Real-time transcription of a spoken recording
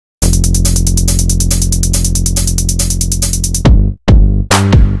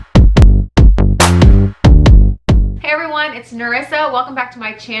everyone, it's Narissa. Welcome back to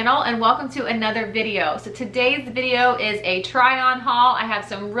my channel and welcome to another video. So today's video is a try-on haul. I have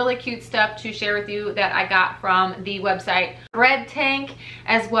some really cute stuff to share with you that I got from the website Thread Tank,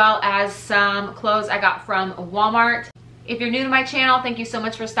 as well as some clothes I got from Walmart. If you're new to my channel, thank you so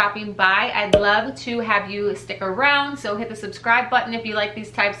much for stopping by. I'd love to have you stick around, so hit the subscribe button if you like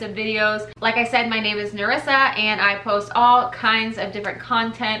these types of videos. Like I said, my name is Narissa and I post all kinds of different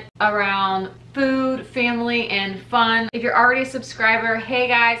content around food, family, and fun. If you're already a subscriber, hey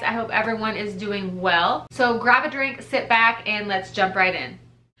guys, I hope everyone is doing well. So grab a drink, sit back, and let's jump right in.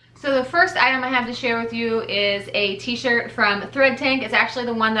 So the first item I have to share with you is a t-shirt from Thread Tank. It's actually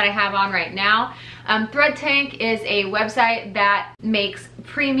the one that I have on right now. Thread Tank is a website that makes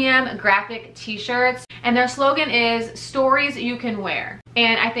premium graphic t-shirts, and their slogan is stories you can wear.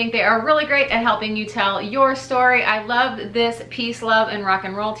 And I think they are really great at helping you tell your story. I love this Peace, Love, and Rock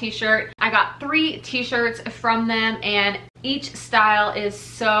and Roll t-shirt. I got 3 t-shirts from them and each style is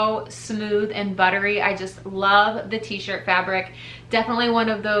so smooth and buttery. I just love the t-shirt fabric. Definitely one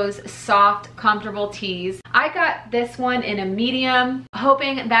of those soft, comfortable tees. I got this one in a medium,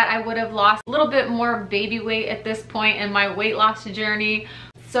 hoping that I would have lost a little bit more baby weight at this point in my weight loss journey.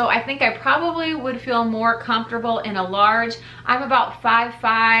 So I think I probably would feel more comfortable in a large. I'm about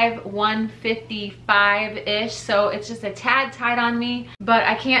 5'5", 155-ish, so it's just a tad tight on me. But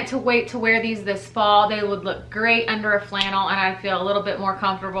I can't wait to wear these this fall. They would look great under a flannel, and I feel a little bit more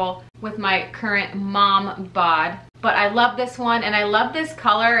comfortable with my current mom bod. But I love this one, and I love this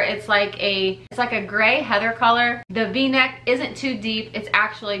color. It's like a gray heather color. The V-neck isn't too deep. It's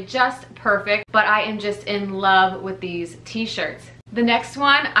actually just perfect, but I am just in love with these t-shirts. The next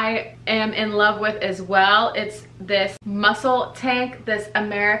one I am in love with as well. It's this muscle tank, this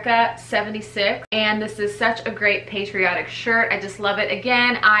America 76, and this is such a great patriotic shirt. I just love it.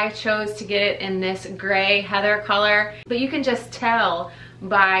 Again, I chose to get it in this gray heather color, but you can just tell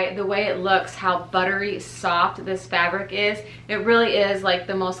by the way it looks how buttery soft this fabric is. It really is like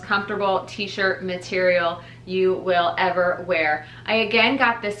the most comfortable t-shirt material you will ever wear. I again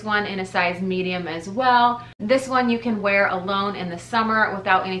got this one in a size medium as well. This one you can wear alone in the summer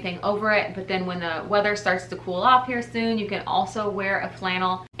without anything over it, but then when the weather starts to cool off here soon, you can also wear a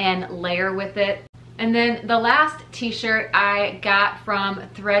flannel and layer with it. And then the last t-shirt I got from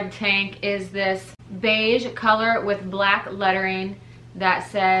Thread Tank is this beige color with black lettering that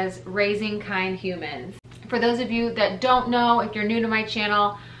says Raising Kind Humans. For those of you that don't know, if you're new to my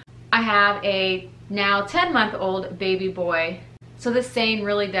channel, I have a now 10-month-old baby boy. So this saying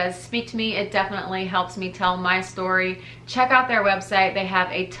really does speak to me. It definitely helps me tell my story. Check out their website. They have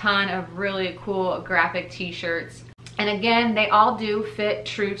a ton of really cool graphic t-shirts. And again, they all do fit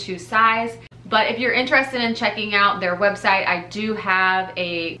true to size. But if you're interested in checking out their website, I do have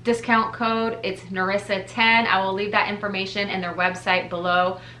a discount code. It's Narissa10. I will leave that information in their website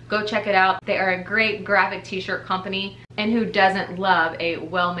below. Go check it out. They are a great graphic t-shirt company. And who doesn't love a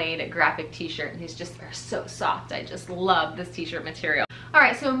well-made graphic t-shirt? These just are so soft. I just love this t-shirt material. All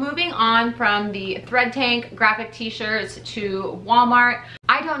right, so moving on from the Thread Tank graphic t-shirts to Walmart.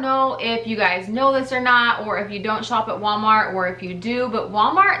 I don't know if you guys know this or not, or if you don't shop at Walmart, or if you do, but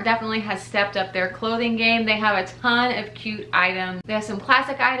Walmart definitely has stepped up their clothing game. They have a ton of cute items. They have some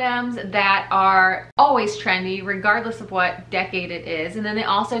classic items that are always trendy, regardless of what decade it is. And then they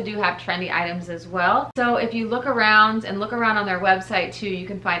also do have trendy items as well. So if you look around and look around on their website too, you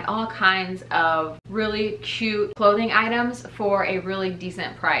can find all kinds of really cute clothing items for a really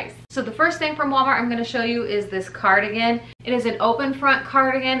decent price. So the first thing from Walmart I'm going to show you is this cardigan. It is an open front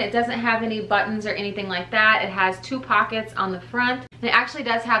cardigan. It doesn't have any buttons or anything like that. It has 2 pockets on the front. And it actually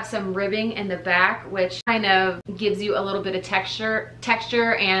does have some ribbing in the back, which kind of gives you a little bit of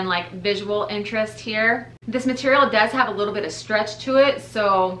texture and like visual interest here. This material does have a little bit of stretch to it,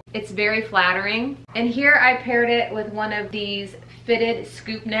 so it's very flattering. And here I paired it with one of these fitted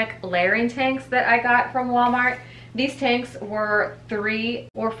scoop neck layering tanks that I got from Walmart. These tanks were $3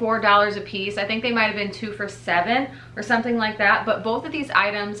 or $4 a piece. I think they might have been 2 for $7 or something like that. But both of these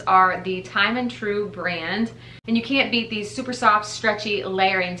items are the Time and True brand. And you can't beat these super soft, stretchy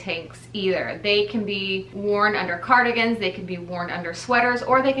layering tanks either. They can be worn under cardigans, they can be worn under sweaters,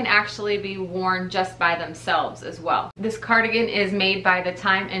 or they can actually be worn just by themselves as well. This cardigan is made by the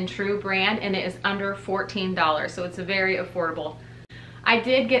Time and True brand, and it is under $14, so it's very affordable. I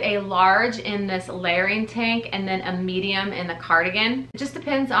did get a large in this layering tank and then a medium in the cardigan. It just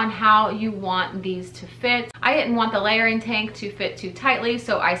depends on how you want these to fit. I didn't want the layering tank to fit too tightly,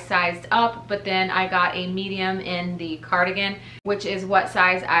 so I sized up, but then I got a medium in the cardigan, which is what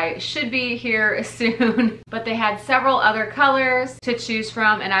size I should be here soon. But they had several other colors to choose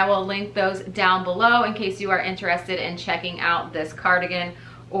from, and I will link those down below in case you are interested in checking out this cardigan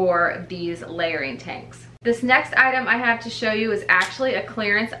or these layering tanks. This next item I have to show you is actually a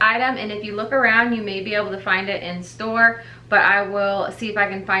clearance item, and if you look around you may be able to find it in store, but I will see if I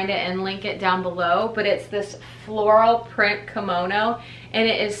can find it and link it down below. But it's this floral print kimono, and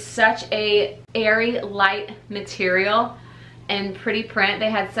it is such a airy, light material and pretty print. They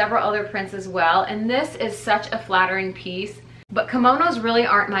had several other prints as well, and this is such a flattering piece. But kimonos really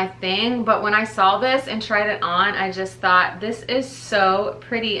aren't my thing, but when I saw this and tried it on, I just thought this is so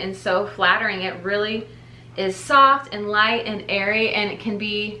pretty and so flattering. It really is soft and light and airy, and it can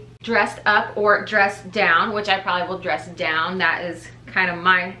be dressed up or dressed down, which I probably will dress down. That is kind of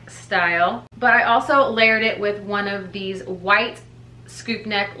my style. But I also layered it with one of these white scoop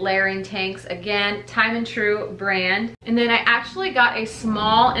neck layering tanks, again, Time and True brand. And then I actually got a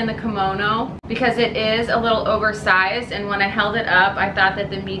small in the kimono because it is a little oversized, and when I held it up I thought that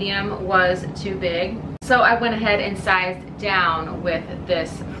the medium was too big. So I went ahead and sized down with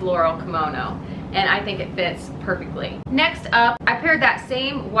this floral kimono, and I think it fits perfectly. Next up, I paired that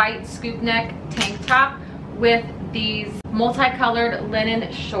same white scoop neck tank top with these multicolored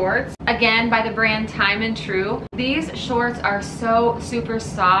linen shorts, again by the brand Time and True. These shorts are so super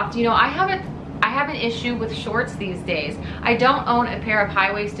soft. You know, I have an issue with shorts these days. I don't own a pair of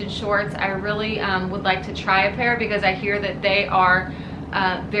high-waisted shorts. I really would like to try a pair because I hear that they are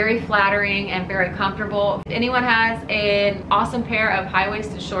very flattering and very comfortable. If anyone has an awesome pair of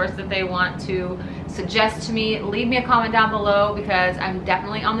high-waisted shorts that they want to suggest to me, leave me a comment down below because I'm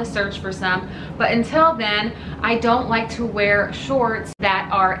definitely on the search for some. But until then, I don't like to shorts that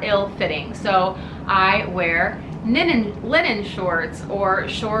are ill-fitting. So I wear linen shorts or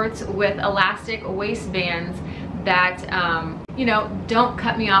shorts with elastic waistbands that you know, don't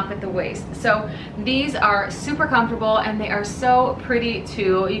cut me off at the waist. So these are super comfortable and they are so pretty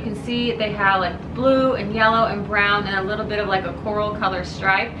too. You can see they have like blue and yellow and brown and a little bit of like a coral color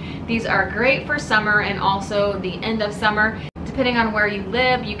stripe. These are great for summer and also the end of summer. Depending on where you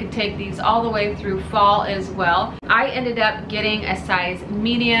live, you can take these all the way through fall as well. I ended up getting a size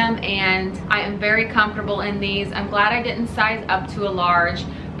medium and I am very comfortable in these. I'm glad I didn't size up to a large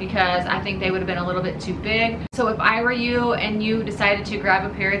because I think they would have been a little bit too big. So if I were you and you decided to grab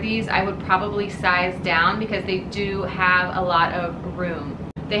a pair of these, I would probably size down because they do have a lot of room.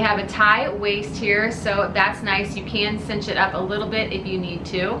 They have a tie waist here, so that's nice. You can cinch it up a little bit if you need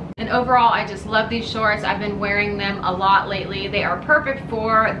to. And overall, I just love these shorts. I've been wearing them a lot lately. They are perfect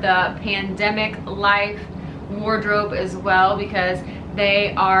for the pandemic life wardrobe as well because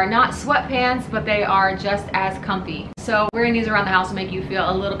they are not sweatpants, but they are just as comfy. So wearing these around the house will make you feel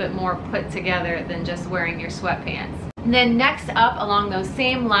a little bit more put together than just wearing your sweatpants. And then next up, along those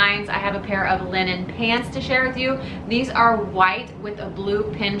same lines, I have a pair of linen pants to share with you. These are white with a blue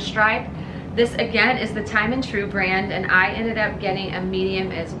pinstripe. This again is the Time and True brand, and I ended up getting a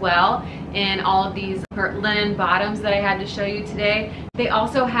medium as well in all of these linen bottoms that I had to show you today. They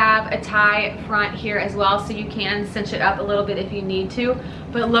also have a tie front here as well, so you can cinch it up a little bit if you need to,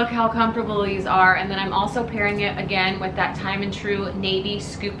 but look how comfortable these are. And then I'm also pairing it again with that Time and True navy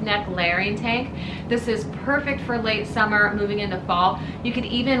scoop neck layering tank. This is perfect for late summer moving into fall. You could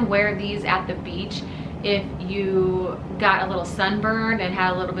even wear these at the beach if you got a little sunburned and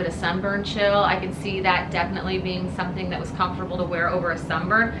had a little bit of sunburn chill. I can see that definitely being something that was comfortable to wear over a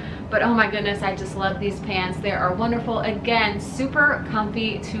sunburn. But oh my goodness, I just love these pants. They are wonderful. Again, super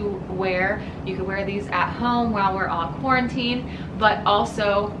comfy to wear. You can wear these at home while we're all quarantined, but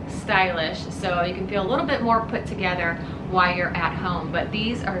also stylish. So you can feel a little bit more put together while you're at home. But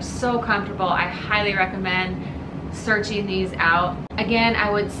these are so comfortable. I highly recommend searching these out. Again,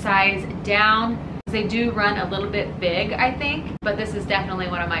 I would size down. They do run a little bit big, I think, but this is definitely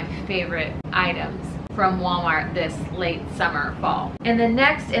one of my favorite items from Walmart this late summer, fall. And then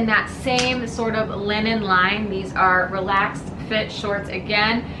next in that same sort of linen line, these are relaxed fit shorts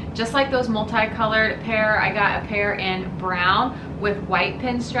again. Just like those multicolored pair, I got a pair in brown with white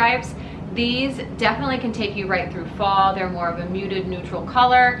pinstripes. These definitely can take you right through fall. They're more of a muted neutral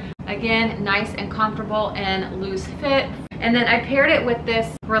color. Again, nice and comfortable and loose fit. And then I paired it with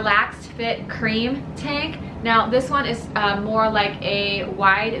this relaxed fit cream tank. Now this one is more like a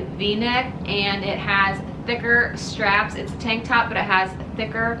wide V-neck and it has thicker straps. It's a tank top, but it has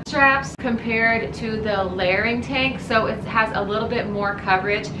thicker straps compared to the layering tank, so it has a little bit more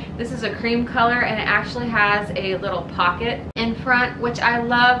coverage. This is a cream color and it actually has a little pocket in front, which I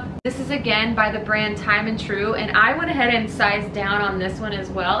love. This is again by the brand Time and True, and I went ahead and sized down on this one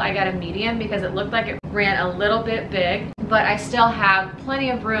as well. I got a medium because it looked like it ran a little bit big, but I still have plenty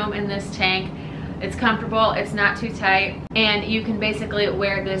of room in this tank. It's comfortable, it's not too tight, and you can basically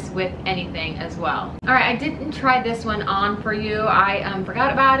wear this with anything as well. All right, I didn't try this one on for you. I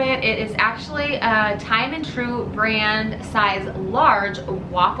forgot about it. It is actually a Time and True brand size large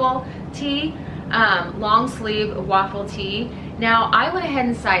waffle tee, long sleeve waffle tee. Now, I went ahead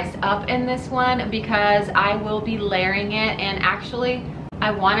and sized up in this one because I will be layering it, and actually I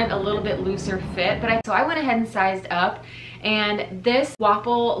wanted a little bit looser fit, so I went ahead and sized up. And this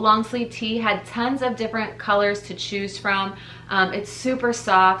waffle long sleeve tee had tons of different colors to choose from. It's super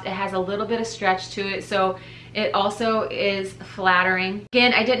soft. It has a little bit of stretch to it, so it also is flattering.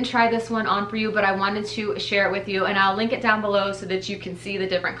 Again, I didn't try this one on for you, but I wanted to share it with you, and I'll link it down below so that you can see the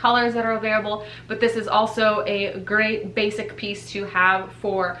different colors that are available. But this is also a great basic piece to have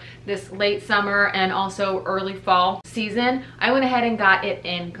for this late summer and also early fall season. I went ahead and got it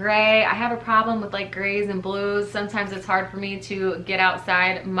in gray. I have a problem with like grays and blues. Sometimes it's hard for me to get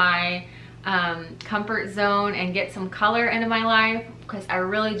outside my comfort zone and get some color into my life, because I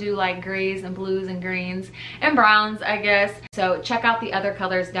really do like grays and blues and greens and browns, I guess. So check out the other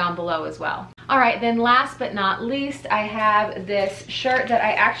colors down below as well. All right, then last but not least, I have this shirt that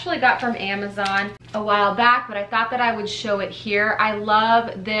I actually got from Amazon a while back, but I thought that I would show it here. I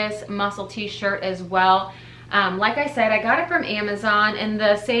love this muscle t-shirt as well. Like I said, I got it from Amazon, and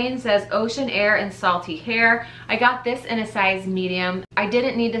the saying says ocean air and salty hair. I got this in a size medium. I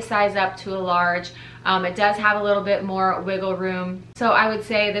didn't need to size up to a large. It does have a little bit more wiggle room, so I would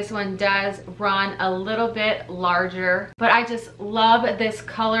say this one does run a little bit larger. But I just love this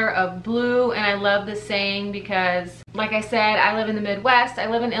color of blue, and I love the saying because, like I said, I live in the Midwest. I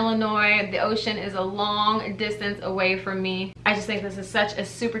live in Illinois. The ocean is a long distance away from me. I just think this is such a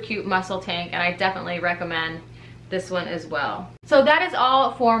super cute muscle tank, and I definitely recommend this one as well. So that is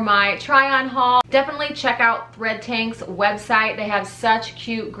all for my try-on haul. Definitely check out Thread Tank's website. They have such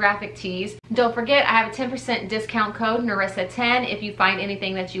cute graphic tees. Don't forget, I have a 10% discount code, Narissa10, if you find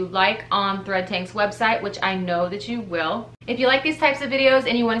anything that you like on Thread Tank's website, which I know that you will. If you like these types of videos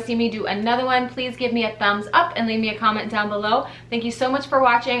and you want to see me do another one, please give me a thumbs up and leave me a comment down below. Thank you so much for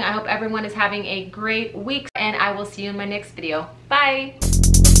watching. I hope everyone is having a great week, and I will see you in my next video. Bye!